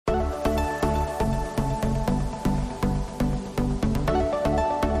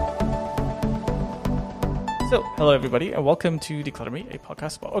So, hello everybody, and welcome to Declutter Me, a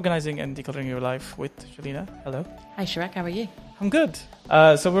podcast about organizing and decluttering your life with Shalina. Hello. Hi, Shrek. How are you? I'm good.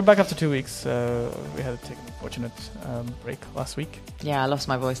 So we're back after 2 weeks. We had to take an unfortunate break last week. Yeah, I lost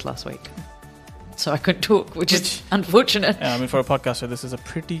my voice last week, so I couldn't talk, which is unfortunate. Yeah, I mean, for a podcaster, this is a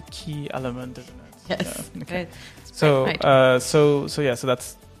pretty key element, isn't it? Yes. Okay. Right. So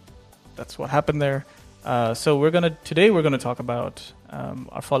that's what happened there. So today we're gonna talk about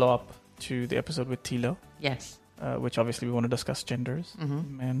our follow up to the episode with Tilo. Yes. Which obviously we want to discuss genders,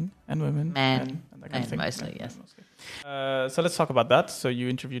 men and women, Men, and that kind of thing. mostly, yes. So let's talk about that. So you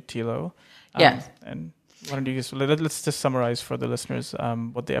interviewed Tilo. Yes. And why don't you let's just summarize for the listeners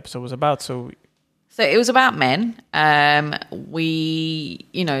what the episode was about. So it was about men. I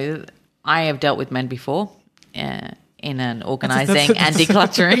have dealt with men before. In an organising and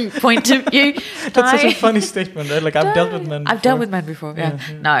decluttering point of view. That's such a funny statement, right? Like, I've dealt with men before. I've dealt with men before, yeah.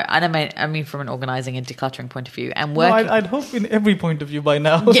 Yeah. No, I mean from an organising and decluttering point of view. And working... No, I'd hope in every point of view by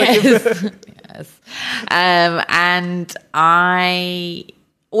now. Yes. Yes. And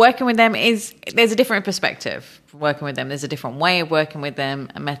working with them there's a different perspective. Working with them, there's a different way of working with them,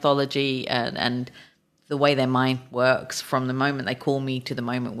 a methodology and the way their mind works from the moment they call me to the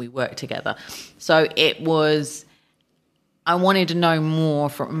moment we work together. So I wanted to know more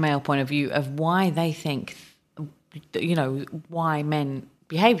from a male point of view of why they think, why men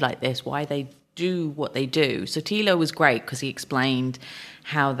behave like this, why they do what they do. So Tilo was great because he explained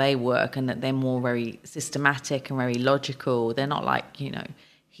how they work and that they're more very systematic and very logical. They're not like,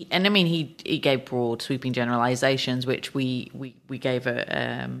 he gave broad sweeping generalizations, which we gave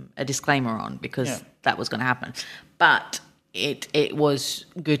a disclaimer on because that was going to happen. But it was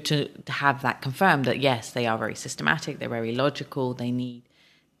good to have that confirmed that yes, they are very systematic, they're very logical,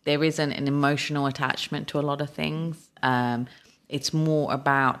 there isn't an emotional attachment to a lot of things. It's more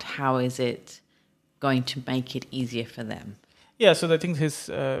about how is it going to make it easier for them. Yeah, so I think he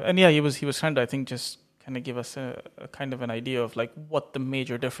was trying to, I think, just kind of give us a kind of an idea of like what the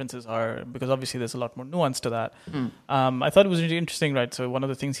major differences are, because obviously there's a lot more nuance to that. I thought it was really interesting, right? So one of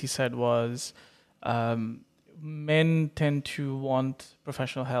the things he said was men tend to want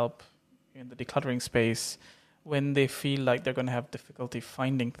professional help in the decluttering space when they feel like they're going to have difficulty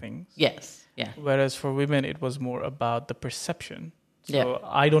finding things. Yes, yeah. Whereas for women, it was more about the perception. So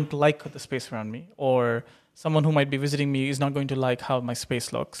I don't like the space around me, or someone who might be visiting me is not going to like how my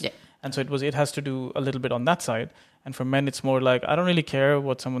space looks. Yeah. And so it has to do a little bit on that side. And for men, it's more like, I don't really care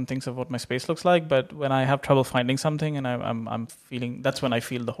what someone thinks of what my space looks like, but when I have trouble finding something and I'm feeling, that's when I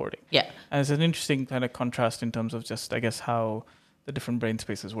feel the hoarding. Yeah. And it's an interesting kind of contrast in terms of just, I guess, how the different brain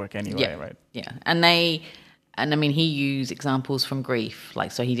spaces work anyway, right? Yeah. And he used examples from grief.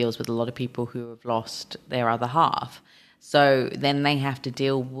 So he deals with a lot of people who have lost their other half. So then they have to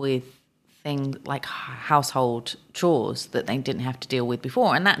deal with things like household chores that they didn't have to deal with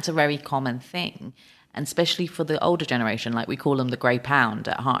before. And that's a very common thing. And especially for the older generation, like we call them the grey pound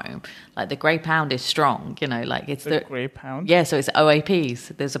at home. Like the grey pound is strong, it's the grey pound. Yeah, so it's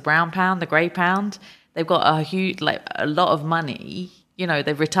OAPs. There's a brown pound, the grey pound. They've got a huge, a lot of money.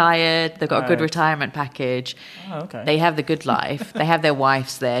 They've retired. They've got a good retirement package. Oh, okay. They have the good life. They have their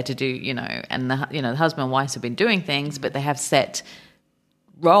wives there to do, and the husband and wives have been doing things, but they have set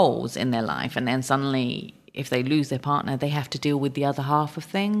roles in their life. And then suddenly, if they lose their partner, they have to deal with the other half of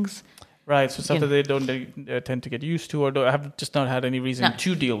things. Right, so stuff that they don't tend to get used to or have just not had any reason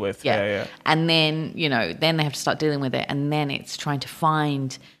to deal with. Yeah. And then, then they have to start dealing with it. And then it's trying to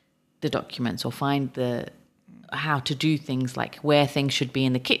find the documents or find how to do things, like where things should be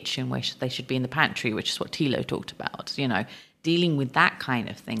in the kitchen, where they should be in the pantry, which is what Tilo talked about, dealing with that kind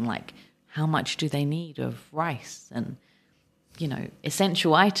of thing, like how much do they need of rice and,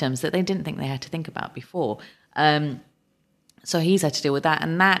 essential items that they didn't think they had to think about before. So he's had to deal with that.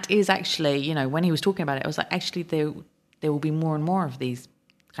 And that is actually, when he was talking about it, I was like, actually, there will be more and more of these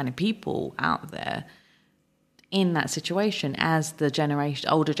kind of people out there in that situation as the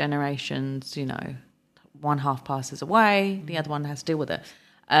older generations, one half passes away, the other one has to deal with it.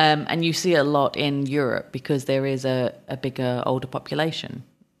 And you see a lot in Europe because there is a bigger, older population,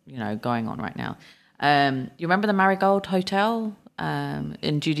 going on right now. You remember the Marigold Hotel and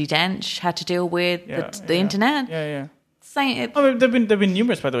Judi Dench had to deal with the internet? Yeah. There've been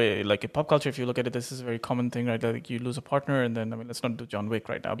numerous, by the way. Like in pop culture, if you look at it, this is a very common thing, right? Like you lose a partner, and then let's not do John Wick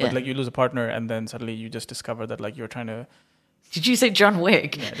right now, but you lose a partner, and then suddenly you just discover that you're trying to. Did you say John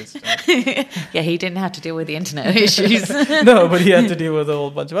Wick? Yeah, it is. Yeah, he didn't have to deal with the internet issues. No, but he had to deal with a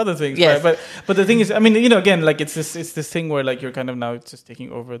whole bunch of other things. Yes. Right? But the thing is, again, it's this thing where you're kind of now just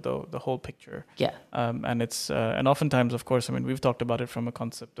taking over the whole picture. Yeah. And oftentimes, of course, we've talked about it from a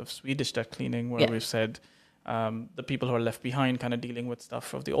concept of Swedish debt cleaning, where we've said, the people who are left behind kind of dealing with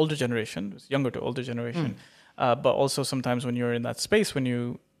stuff of the older generation, younger to older generation. But also sometimes when you're in that space, when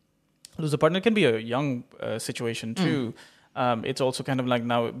you lose a partner, it can be a young situation too. It's also kind of like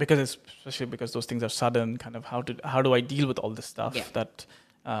now, especially because those things are sudden, kind of how do I deal with all this stuff that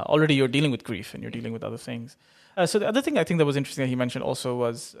already you're dealing with grief and you're dealing with other things. So the other thing I think that was interesting that he mentioned also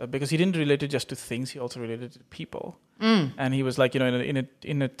was because he didn't relate it just to things, he also related it to people. And he was like,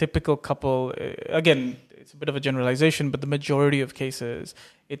 in a typical couple, again, it's a bit of a generalization, but the majority of cases,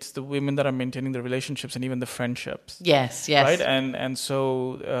 it's the women that are maintaining the relationships and even the friendships. Yes. Right? And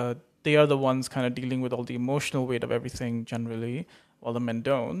so they are the ones kind of dealing with all the emotional weight of everything generally, while the men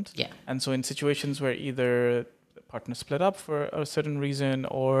don't. Yeah. And so in situations where either partner split up for a certain reason,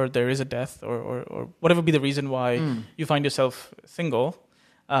 or there is a death, or whatever be the reason why you find yourself single,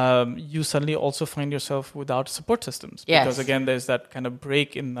 you suddenly also find yourself without support systems. Because again, there's that kind of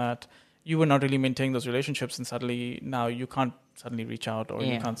break in that you were not really maintaining those relationships, and suddenly now you can't suddenly reach out, or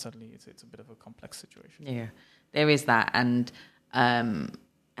you can't suddenly. It's a bit of a complex situation. Yeah, there is that, and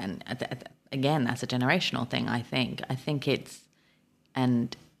again, that's a generational thing. I think it's,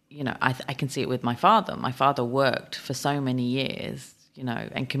 and I can see it with my father. My father worked for so many years,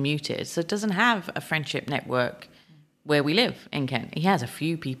 and commuted. So it doesn't have a friendship network where we live in Kent. He has a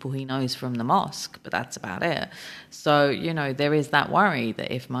few people he knows from the mosque, but that's about it. So, there is that worry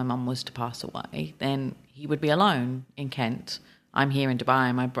that if my mum was to pass away, then he would be alone in Kent. I'm here in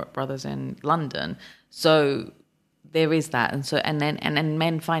Dubai, my brother's in London. So there is that. And then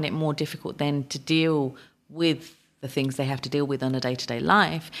men find it more difficult then to deal with the things they have to deal with on a day-to-day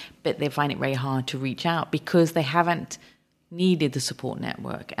life, but they find it very hard to reach out because they haven't needed the support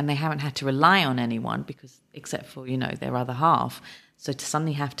network and they haven't had to rely on anyone except for, their other half. So to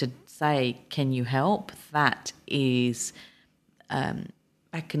suddenly have to say, can you help? That is,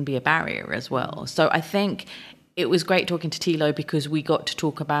 that can be a barrier as well. So I think it was great talking to Tilo because we got to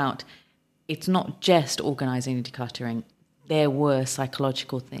talk about, it's not just organising and decluttering. There were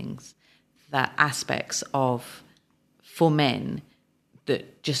psychological things, that aspects of, for men,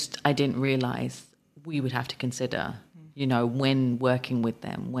 that just I didn't realise we would have to consider, when working with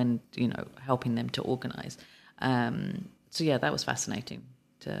them, when, helping them to organise. So yeah, that was fascinating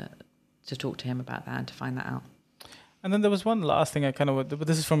to talk to him about that and to find that out. And then there was one last thing but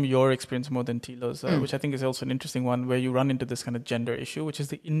this is from your experience more than Tilo's, which I think is also an interesting one, where you run into this kind of gender issue, which is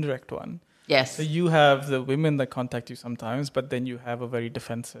the indirect one. Yes. So you have the women that contact you sometimes, but then you have a very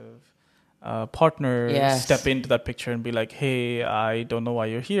defensive partner step into that picture and be like, hey, I don't know why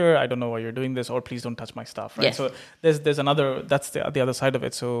you're here. I don't know why you're doing this, or please don't touch my stuff. Right. Yes. So there's another, that's the other side of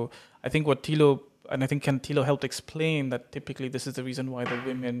it. So I think what Tilo, and I think Tilo helped explain that typically this is the reason why the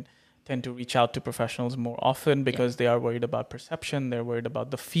women tend to reach out to professionals more often, because they are worried about perception. They're worried about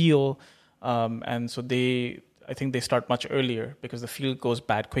the feel. And so I think they start much earlier because the feel goes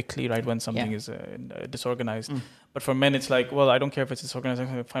bad quickly, right? When something is disorganized. But for men, it's like, well, I don't care if it's disorganized, I'm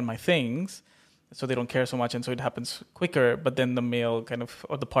going to find my things. So they don't care so much. And so it happens quicker. But then the male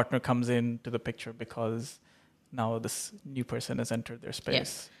or the partner comes into the picture because now this new person has entered their space.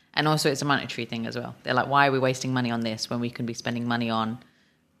 Yes. And also it's a monetary thing as well. They're like, why are we wasting money on this when we can be spending money on...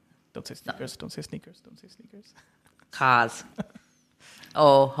 Don't say sneakers, don't say sneakers, don't say sneakers. Cars.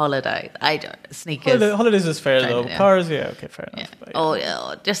 Or holidays. Sneakers. Holidays is fair though. Yeah. Cars, okay, fair enough. Yeah.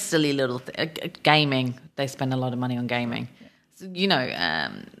 But, just silly little gaming. They spend a lot of money on gaming. Yeah. So,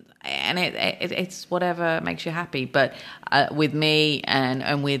 and it's whatever makes you happy. But with me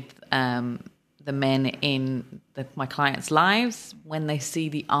and with the men in my clients' lives, when they see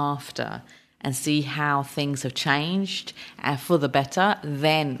the after and see how things have changed for the better,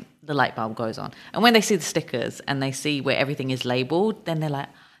 then the light bulb goes on. And when they see the stickers and they see where everything is labelled, then they're like,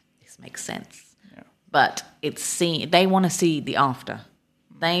 this makes sense. Yeah. But they want to see the after.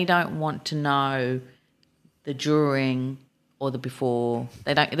 They don't want to know the during or the before.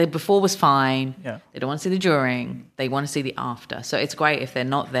 The before was fine. Yeah. They don't want to see the during. They want to see the after. So it's great if they're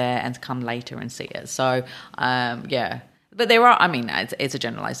not there and come later and see it. So, But there are, it's a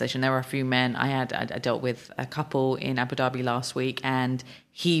generalization. There are a few men. I dealt with a couple in Abu Dhabi last week, and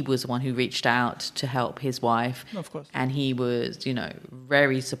he was the one who reached out to help his wife. Of course. And he was,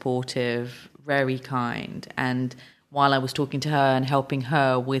 very supportive, very kind. And while I was talking to her and helping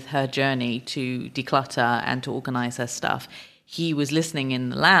her with her journey to declutter and to organize her stuff, he was listening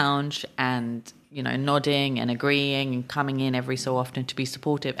in the lounge and nodding and agreeing and coming in every so often to be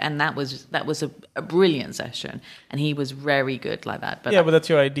supportive. And that was a brilliant session. And he was very good like that. But that's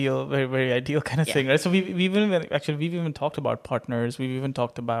your ideal, very, very ideal kind of thing, right? So we've even talked about partners. We've even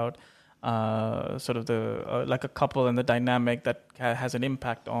talked about sort of the like a couple and the dynamic that has an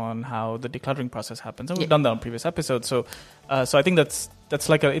impact on how the decluttering process happens. And we've done that on previous episodes. So I think that's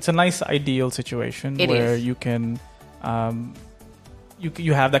like it's a nice ideal situation where you can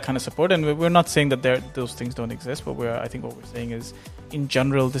you have that kind of support. And we're not saying that those things don't exist, but I think what we're saying is, in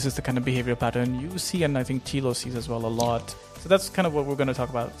general, this is the kind of behavioral pattern you see, and I think Thilo sees as well a lot. So that's kind of what we're going to talk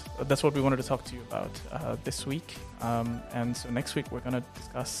about. That's what we wanted to talk to you about this week. And so next week we're going to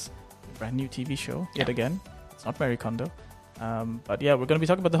discuss a brand new TV show yet again. It's not Marie Kondo. But yeah, we're going to be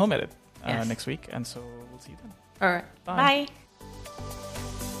talking about The Home Edit next week. And so we'll see you then. All right. Bye.